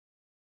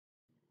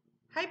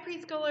Hi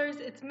preschoolers,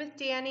 it's Miss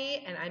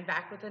Dani and I'm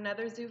back with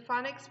another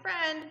Zoophonics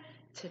friend.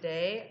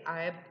 Today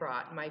I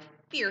brought my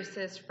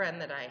fiercest friend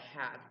that I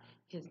have.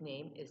 His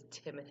name is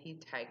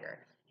Timothy Tiger,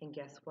 and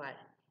guess what?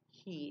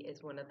 He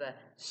is one of the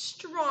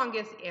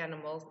strongest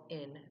animals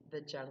in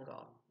the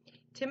jungle.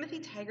 Timothy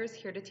Tiger is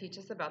here to teach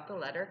us about the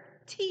letter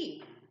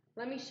T.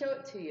 Let me show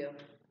it to you.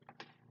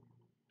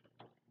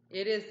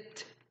 It is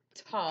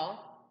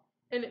tall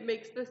and it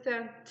makes the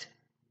sound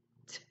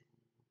t.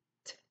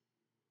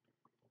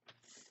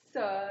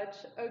 Such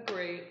a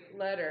great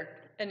letter,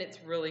 and it's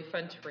really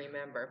fun to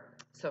remember.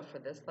 So for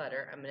this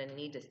letter, I'm going to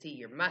need to see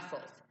your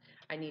muscles.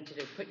 I need you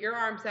to put your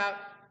arms out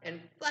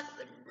and flex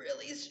them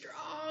really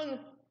strong.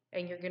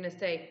 And you're going to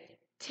say,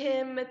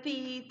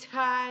 Timothy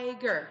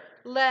Tiger,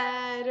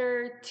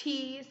 letter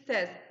T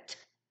says t,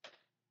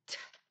 t,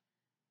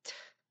 t.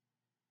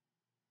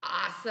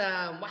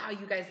 Awesome. Wow,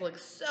 you guys look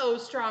so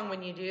strong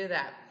when you do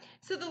that.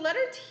 So the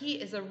letter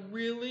T is a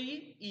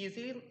really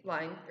easy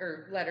line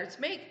or letter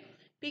to make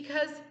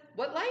because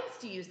what lines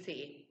do you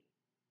see?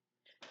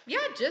 Yeah,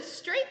 just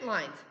straight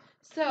lines.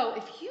 So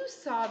if you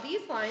saw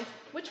these lines,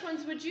 which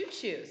ones would you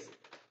choose?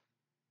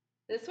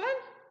 This one?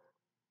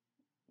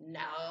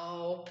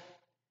 No.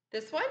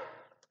 This one?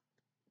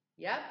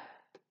 Yep.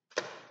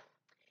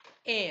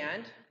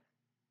 And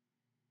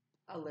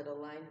a little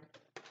line.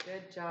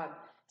 Good job.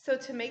 So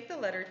to make the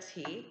letter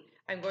T,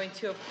 I'm going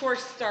to, of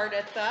course, start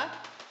at the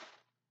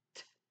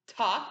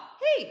top.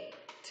 Hey,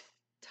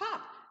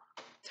 top.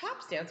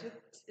 Top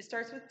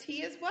starts with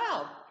T as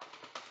well.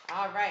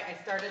 All right,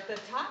 I start at the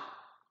top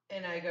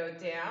and I go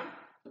down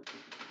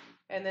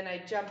and then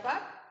I jump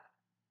up,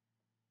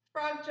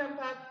 frog jump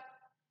up,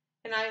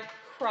 and I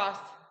cross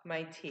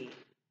my T.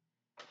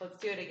 Let's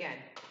do it again.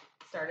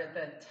 Start at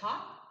the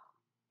top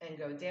and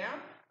go down,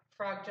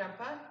 frog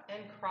jump up,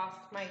 and cross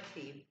my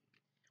T.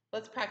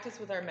 Let's practice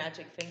with our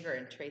magic finger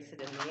and trace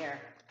it in the air.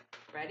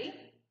 Ready?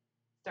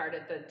 Start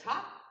at the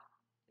top,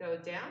 go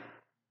down,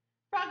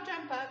 frog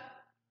jump up,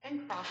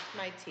 and cross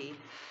my T.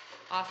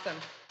 Awesome.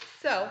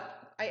 So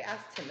I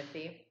asked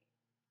Timothy,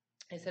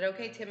 I said,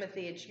 okay,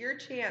 Timothy, it's your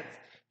chance.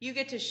 You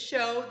get to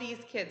show these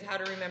kids how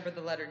to remember the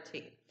letter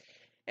T.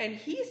 And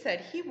he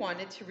said he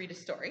wanted to read a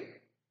story.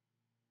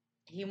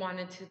 He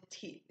wanted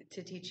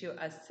to teach you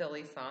a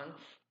silly song.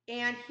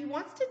 And he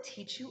wants to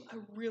teach you a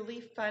really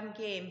fun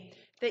game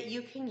that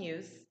you can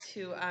use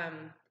to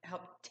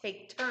help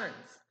take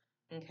turns.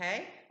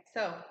 Okay?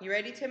 So, you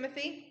ready,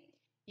 Timothy?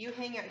 You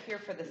hang out here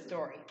for the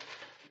story.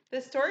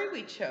 The story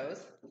we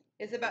chose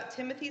is about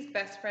Timothy's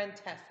best friend,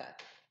 Tessa.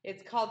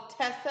 It's called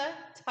Tessa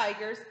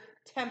Tiger's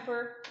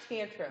Temper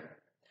Tantrum.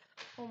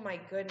 Oh my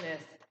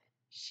goodness.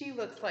 She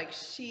looks like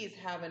she's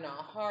having a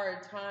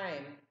hard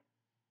time.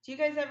 Do you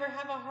guys ever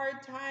have a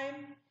hard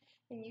time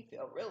and you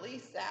feel really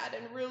sad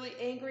and really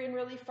angry and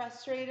really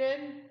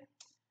frustrated?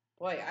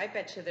 Boy, I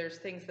bet you there's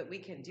things that we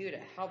can do to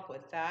help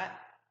with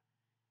that,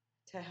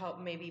 to help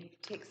maybe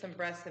take some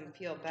breaths and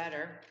feel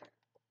better.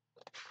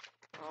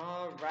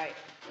 All right.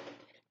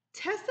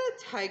 Tessa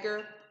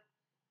Tiger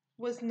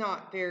was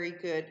not very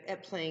good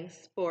at playing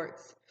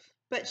sports,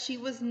 but she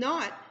was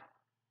not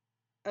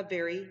a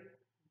very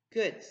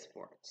good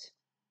sport.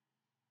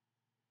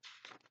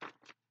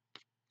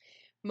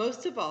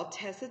 Most of all,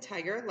 Tessa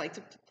Tiger liked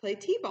to play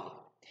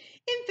t-ball.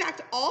 In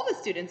fact, all the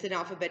students in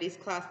Alphabetti's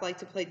class liked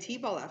to play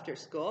t-ball after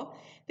school.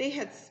 They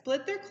had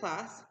split their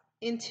class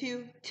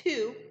into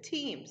 2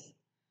 teams.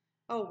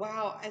 Oh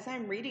wow, as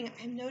I'm reading,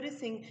 I'm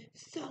noticing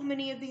so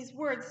many of these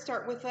words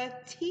start with a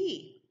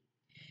T.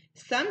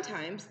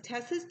 Sometimes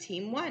Tessa's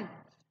team won.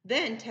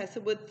 Then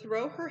Tessa would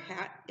throw her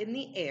hat in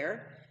the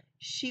air,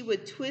 she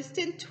would twist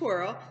and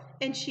twirl,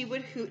 and she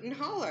would hoot and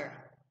holler.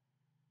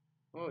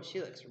 Oh, she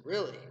looks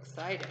really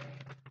excited.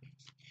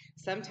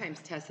 Sometimes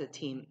Tessa's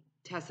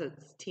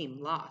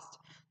team lost.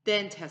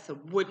 Then Tessa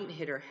wouldn't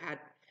hit her hat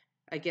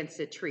against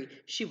a tree.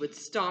 She would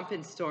stomp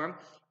and storm,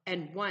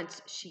 and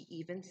once she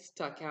even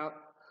stuck out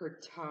her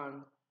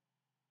tongue.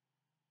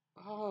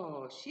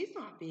 Oh, she's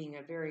not being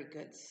a very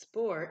good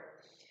sport.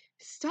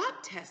 Stop,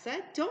 Tessa.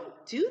 Don't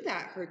do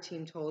that, her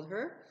team told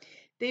her.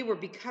 They were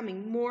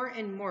becoming more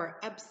and more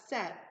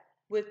upset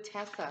with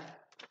Tessa.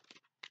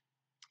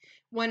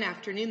 One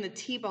afternoon, the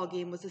t-ball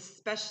game was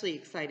especially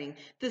exciting.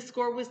 The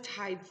score was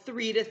tied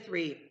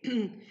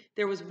 3-3.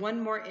 There was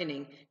one more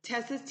inning.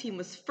 Tessa's team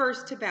was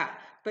first to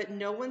bat, but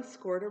no one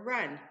scored a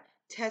run.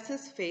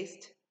 Tessa's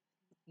face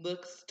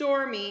looked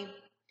stormy.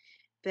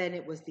 Then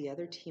it was the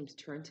other team's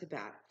turn to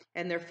bat,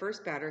 and their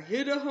first batter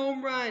hit a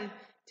home run.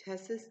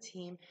 Tessa's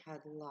team had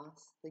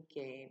lost the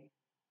game.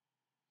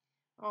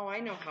 Oh,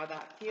 I know how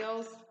that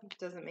feels. It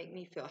doesn't make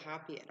me feel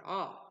happy at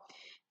all.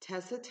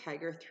 Tessa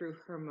Tiger threw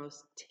her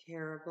most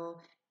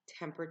terrible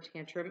temper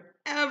tantrum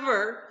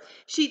ever.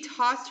 She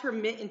tossed her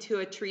mitt into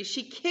a tree.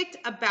 She kicked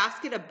a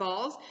basket of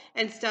balls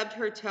and stubbed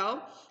her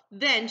toe.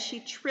 Then she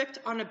tripped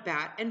on a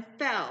bat and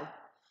fell.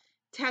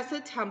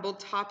 Tessa tumbled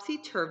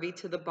topsy-turvy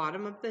to the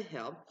bottom of the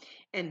hill,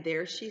 and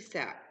there she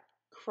sat,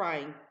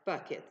 crying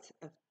buckets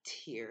of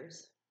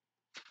tears.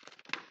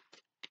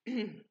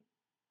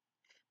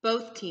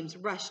 Both teams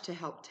rushed to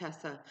help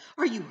Tessa.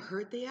 "Are you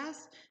hurt?" they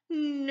asked.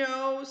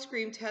 "No,"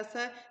 screamed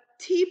Tessa.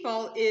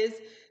 "T-ball is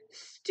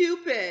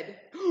stupid."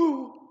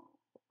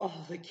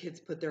 All the kids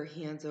put their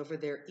hands over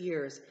their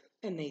ears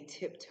and they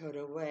tiptoed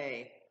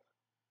away.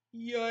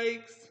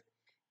 Yikes.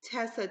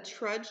 Tessa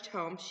trudged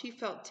home. She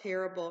felt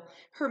terrible.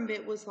 Her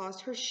mitt was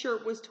lost, her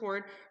shirt was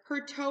torn,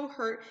 her toe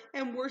hurt,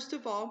 and worst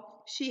of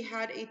all, she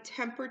had a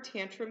temper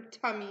tantrum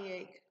tummy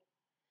ache.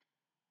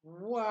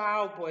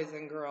 Wow, boys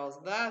and girls,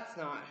 that's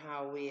not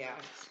how we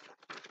act.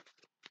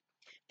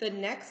 The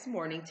next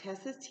morning,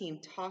 Tessa's team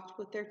talked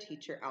with their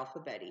teacher,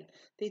 Alphabetti.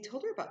 They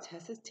told her about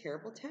Tessa's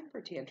terrible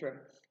temper tantrum.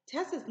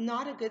 "Tessa's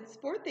not a good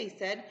sport," they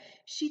said.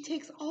 "She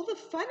takes all the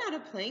fun out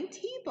of playing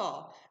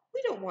t-ball.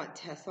 We don't want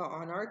Tessa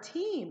on our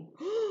team."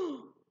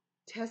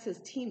 Tessa's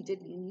team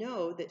didn't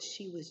know that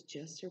she was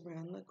just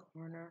around the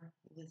corner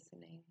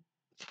listening.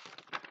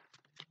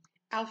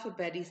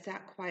 Alphabetti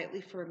sat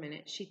quietly for a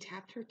minute. She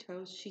tapped her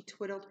toes. She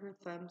twiddled her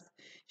thumbs.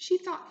 She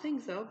thought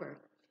things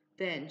over.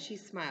 Then she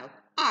smiled.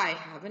 "I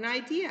have an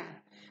idea."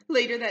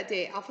 Later that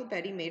day,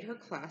 Alphabetti made her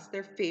class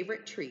their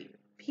favorite treat,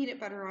 peanut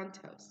butter on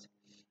toast.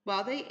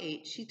 While they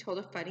ate, she told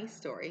a funny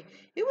story.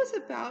 It was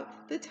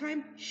about the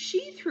time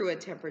she threw a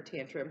temper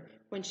tantrum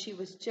when she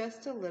was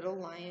just a little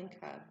lion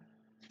cub.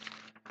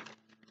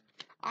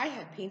 "I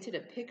had painted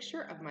a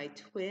picture of my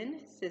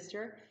twin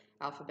sister,"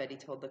 Alphabetti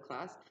told the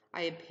class.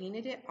 "I had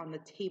painted it on the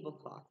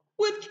tablecloth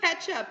with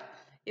ketchup.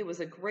 It was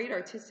a great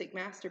artistic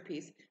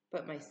masterpiece,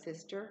 but my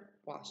sister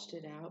washed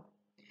it out.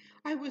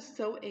 I was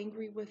so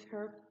angry with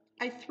her.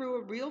 I threw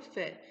a real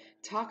fit.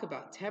 Talk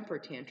about temper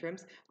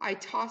tantrums. I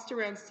tossed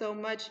around so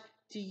much.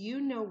 Do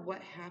you know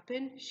what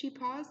happened?" She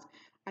paused.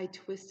 "I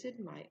twisted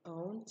my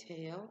own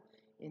tail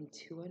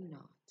into a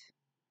knot."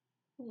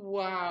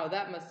 Wow,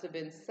 that must have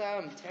been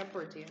some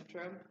temper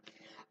tantrum.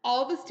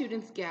 All the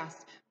students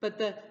gasped, but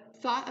the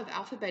thought of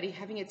Alphabetti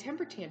having a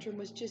temper tantrum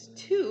was just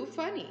too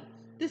funny.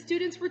 The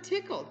students were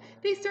tickled.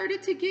 They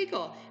started to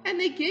giggle, and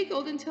they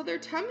giggled until their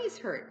tummies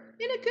hurt,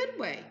 in a good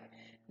way.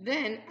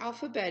 Then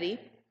Alphabetti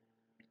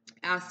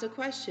asked a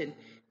question.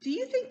 "Do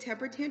you think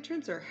temper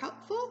tantrums are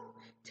helpful?"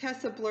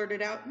 Tessa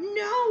blurted out,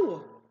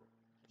 "No!"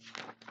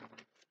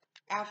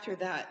 After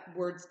that,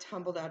 words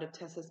tumbled out of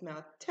Tessa's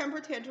mouth. "Temper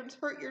tantrums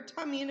hurt your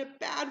tummy in a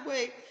bad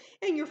way,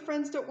 and your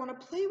friends don't want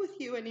to play with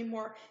you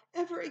anymore,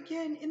 ever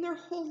again in their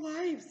whole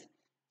lives."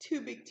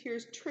 Two big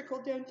tears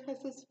trickled down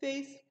Tessa's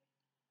face.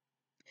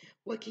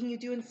 "What can you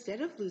do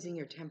instead of losing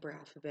your temper?"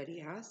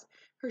 Alphabetti asked.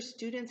 Her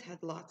students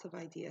had lots of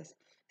ideas.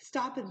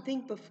 "Stop and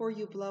think before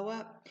you blow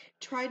up.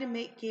 Try to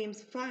make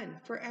games fun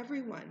for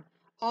everyone.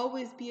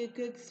 Always be a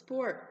good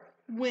sport,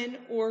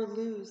 win or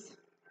lose."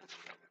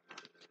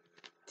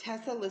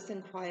 Tessa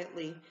listened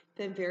quietly.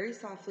 Then very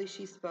softly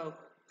she spoke.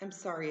 "I'm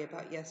sorry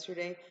about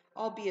yesterday.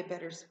 I'll be a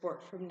better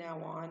sport from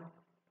now on.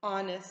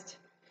 Honest."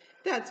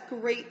 "That's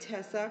great,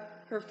 Tessa,"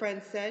 her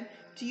friend said.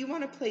 "Do you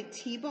want to play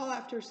t-ball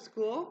after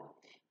school?"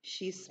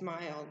 She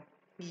smiled.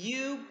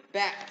 "You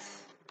bet."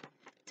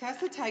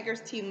 Tessa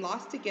Tiger's team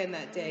lost again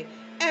that day.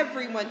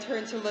 Everyone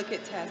turned to look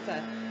at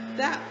Tessa.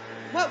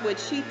 What would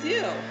she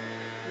do?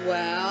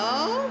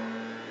 Well,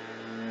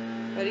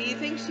 what do you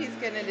think she's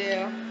going to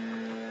do?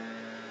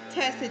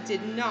 Tessa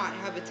did not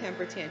have a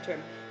temper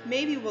tantrum.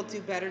 "Maybe we'll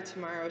do better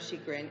tomorrow," she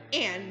grinned,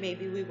 "and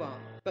maybe we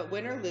won't. But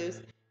win or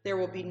lose, there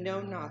will be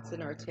no knots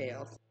in our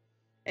tails."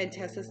 And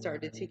Tessa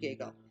started to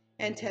giggle.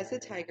 And Tessa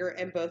Tiger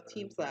and both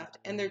teams laughed,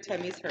 and their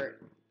tummies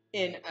hurt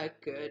in a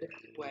good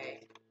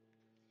way.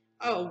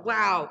 Oh,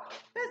 wow.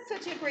 That's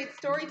such a great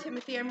story,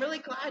 Timothy. I'm really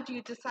glad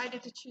you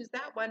decided to choose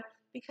that one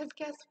because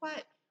guess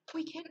what?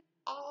 We can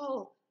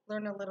all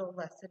learn a little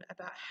lesson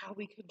about how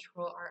we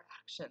control our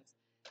actions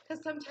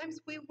because sometimes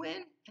we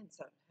win and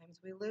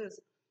sometimes we lose.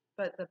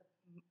 But the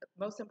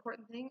most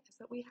important thing is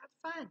that we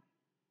have fun.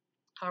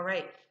 All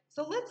right,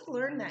 so let's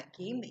learn that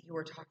game that you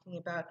were talking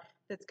about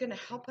that's going to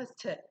help us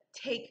to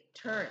take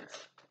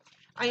turns.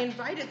 I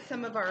invited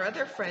some of our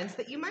other friends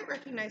that you might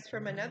recognize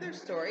from another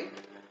story.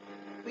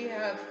 We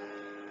have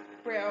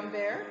Brown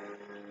Bear,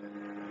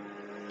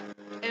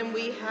 and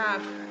we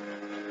have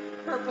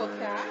Purple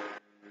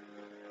Cat,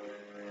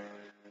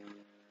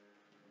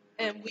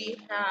 and we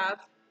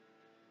have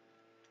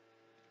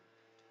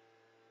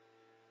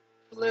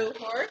Blue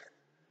Horse,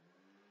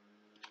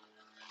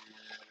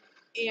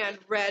 and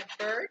Red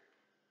Bird,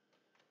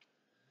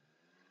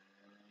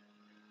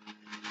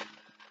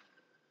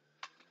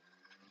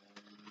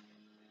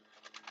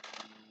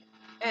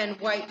 and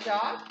White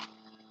Dog,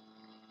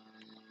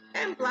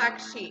 and Black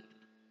Sheep.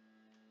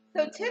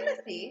 So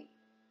Timothy,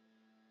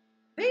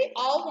 they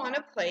all want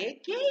to play a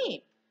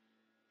game,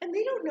 and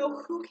they don't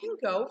know who can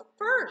go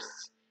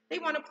first. They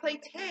want to play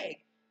tag,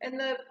 and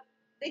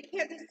they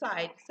can't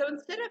decide. So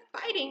instead of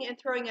fighting and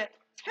throwing a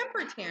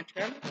temper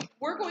tantrum,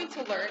 we're going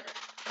to learn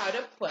how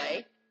to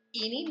play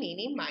eeny,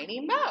 meeny, miny,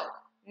 moe.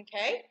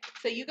 Okay?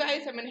 So you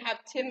guys, I'm going to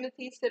have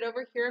Timothy sit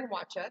over here and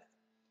watch us.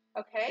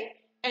 Okay?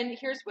 And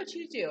here's what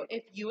you do.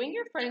 If you and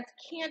your friends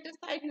can't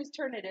decide whose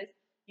turn it is,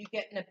 you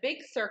get in a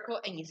big circle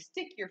and you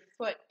stick your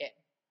foot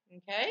in.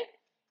 Okay?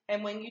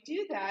 And when you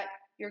do that,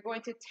 you're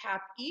going to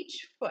tap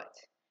each foot,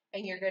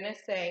 and you're going to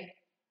say,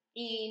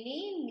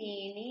 eeny,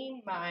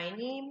 meeny,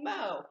 miny,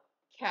 moe.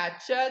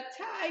 Catch a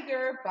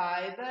tiger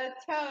by the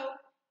toe.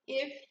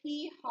 If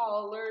he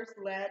hollers,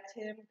 let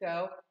him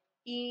go.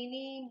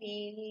 Eeny,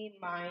 meeny,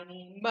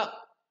 miny, moe.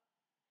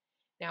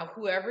 Now,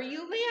 whoever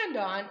you land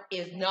on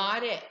is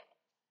not it.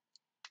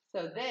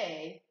 So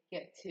they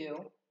get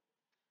to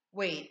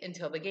wait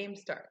until the game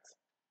starts.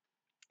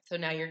 So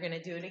now you're going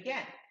to do it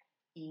again.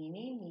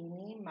 Eeny,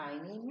 meeny,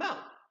 miny, moe.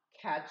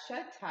 Catch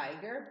a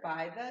tiger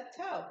by the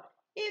toe.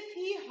 If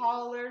he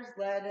hollers,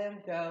 let him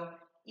go.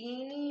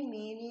 Eeny,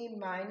 meeny,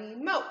 miny,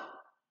 moe.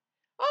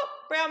 Oh,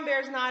 brown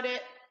bear's not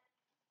it.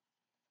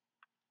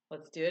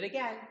 Let's do it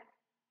again.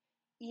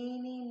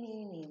 Eeny,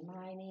 meeny,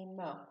 miny,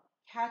 moe.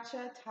 Catch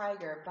a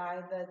tiger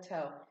by the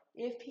toe.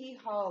 If he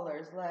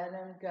hollers, let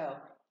him go.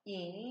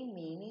 Eeny,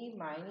 meeny,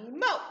 miny,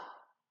 moe.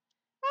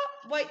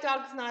 Oh, white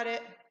dog's not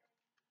it.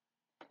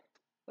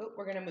 Oh,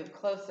 we're going to move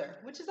closer,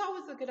 which is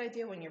always a good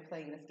idea when you're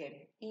playing this game.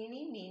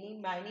 Eeny, meeny,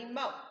 miny,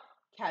 moe.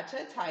 Catch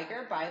a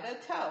tiger by the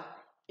toe.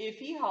 If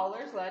he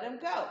hollers, let him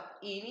go.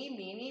 Eeny,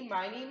 meeny,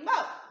 miny,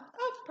 moe.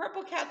 Oh,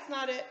 purple cat's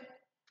not it.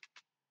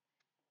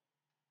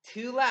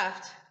 Two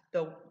left.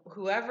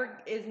 Whoever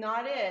is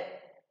not it,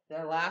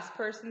 the last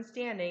person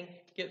standing,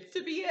 gets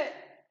to be it.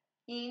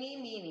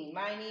 Eeny, meeny,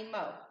 miny,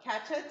 moe.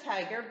 Catch a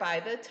tiger by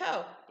the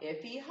toe.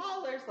 If he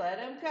hollers, let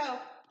him go.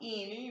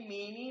 Eeny,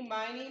 meeny,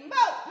 miny,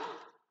 moe.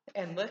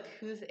 And look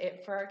who's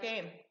it for our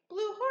game.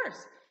 Blue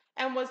horse.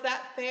 And was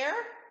that fair?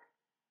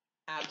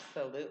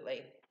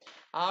 Absolutely.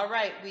 All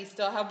right, we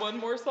still have one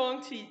more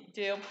song to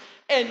do.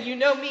 And you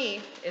know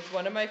me, it's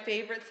one of my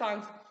favorite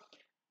songs.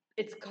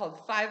 It's called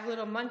Five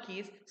Little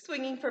Monkeys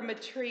Swinging from a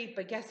Tree,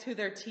 but guess who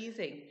they're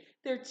teasing?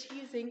 They're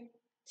teasing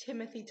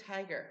Timothy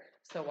Tiger.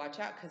 So watch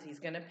out because he's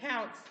going to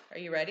pounce. Are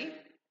you ready?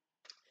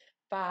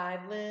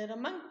 Five little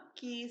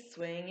monkeys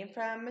swinging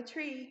from a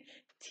tree,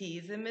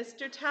 teasing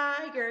Mr.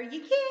 Tiger. You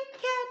can't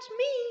catch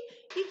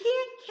me, you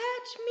can't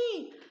catch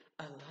me.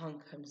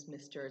 Along comes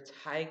Mr.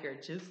 Tiger,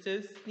 just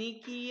as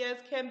sneaky as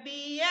can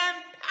be, and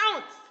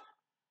pounce!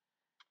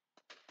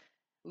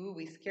 Ooh,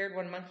 we scared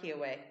one monkey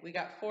away. We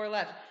got four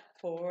left.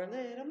 Four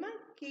little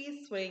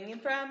monkeys swinging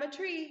from a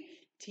tree,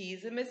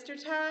 teasing Mr.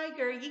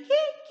 Tiger. You can't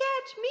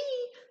catch me,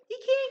 you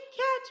can't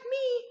catch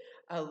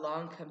me.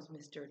 Along comes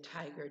Mr.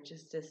 Tiger,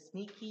 just as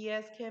sneaky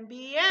as can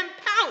be, and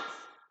pounce!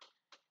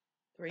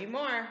 Three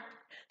more.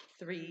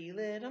 Three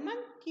little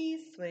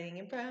monkeys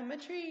swinging from a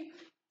tree,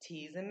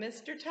 teasing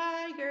Mr.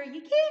 Tiger.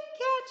 You can't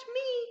catch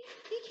me,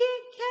 you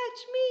can't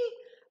catch me.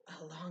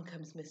 Along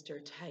comes Mr.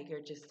 Tiger,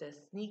 just as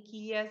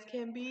sneaky as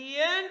can be,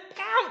 and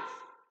pounce!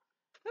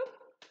 Oh.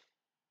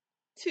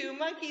 Two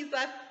monkeys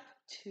left.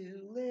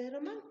 Two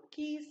little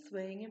monkeys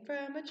swinging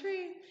from a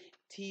tree,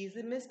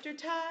 teasing Mr.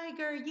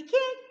 Tiger. You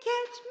can't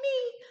catch me,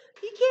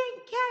 you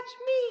can't catch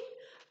me.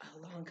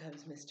 Along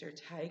comes Mr.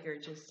 Tiger,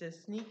 just as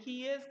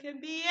sneaky as can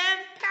be, and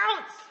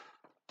pounce!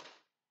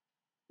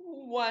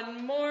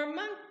 One more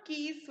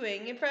monkey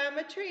swinging from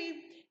a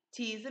tree,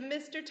 teasing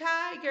Mr.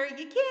 Tiger. You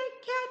can't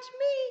catch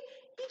me,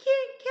 you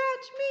can't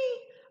catch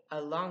me.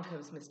 Along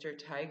comes Mr.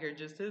 Tiger,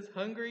 just as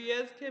hungry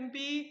as can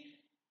be,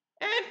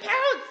 and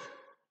pounce!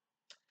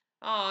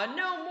 Aw,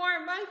 no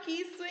more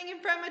monkeys swinging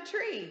from a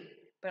tree.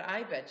 But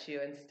I bet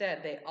you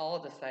instead they all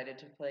decided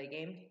to play a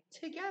game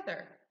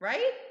together,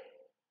 right?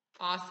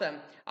 Awesome.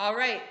 All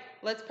right,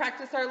 let's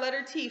practice our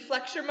letter T.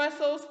 Flex your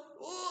muscles.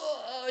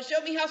 Ooh,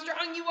 show me how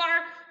strong you are.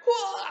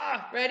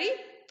 Ooh, ready?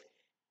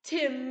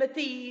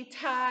 Timothy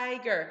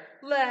Tiger.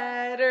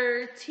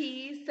 Letter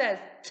T says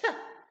T,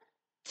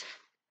 T,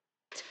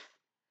 T.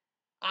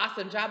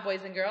 Awesome job,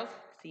 boys and girls.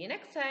 See you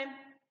next time.